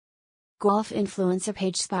Golf influencer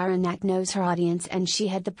Paige Spiranac knows her audience, and she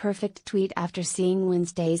had the perfect tweet after seeing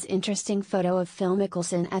Wednesday's interesting photo of Phil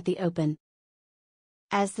Mickelson at the Open.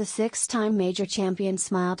 As the six-time major champion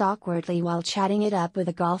smiled awkwardly while chatting it up with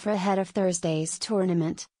a golfer ahead of Thursday's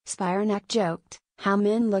tournament, Spiranac joked, "How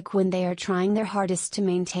men look when they are trying their hardest to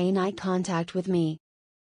maintain eye contact with me."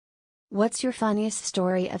 What's your funniest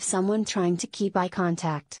story of someone trying to keep eye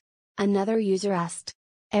contact? Another user asked.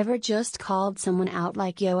 Ever just called someone out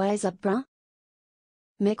like "Yo, eyes up, bruh"?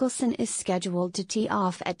 Mickelson is scheduled to tee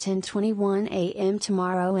off at 10:21 a.m.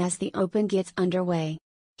 tomorrow as the Open gets underway.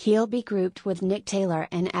 He'll be grouped with Nick Taylor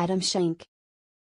and Adam Schenk.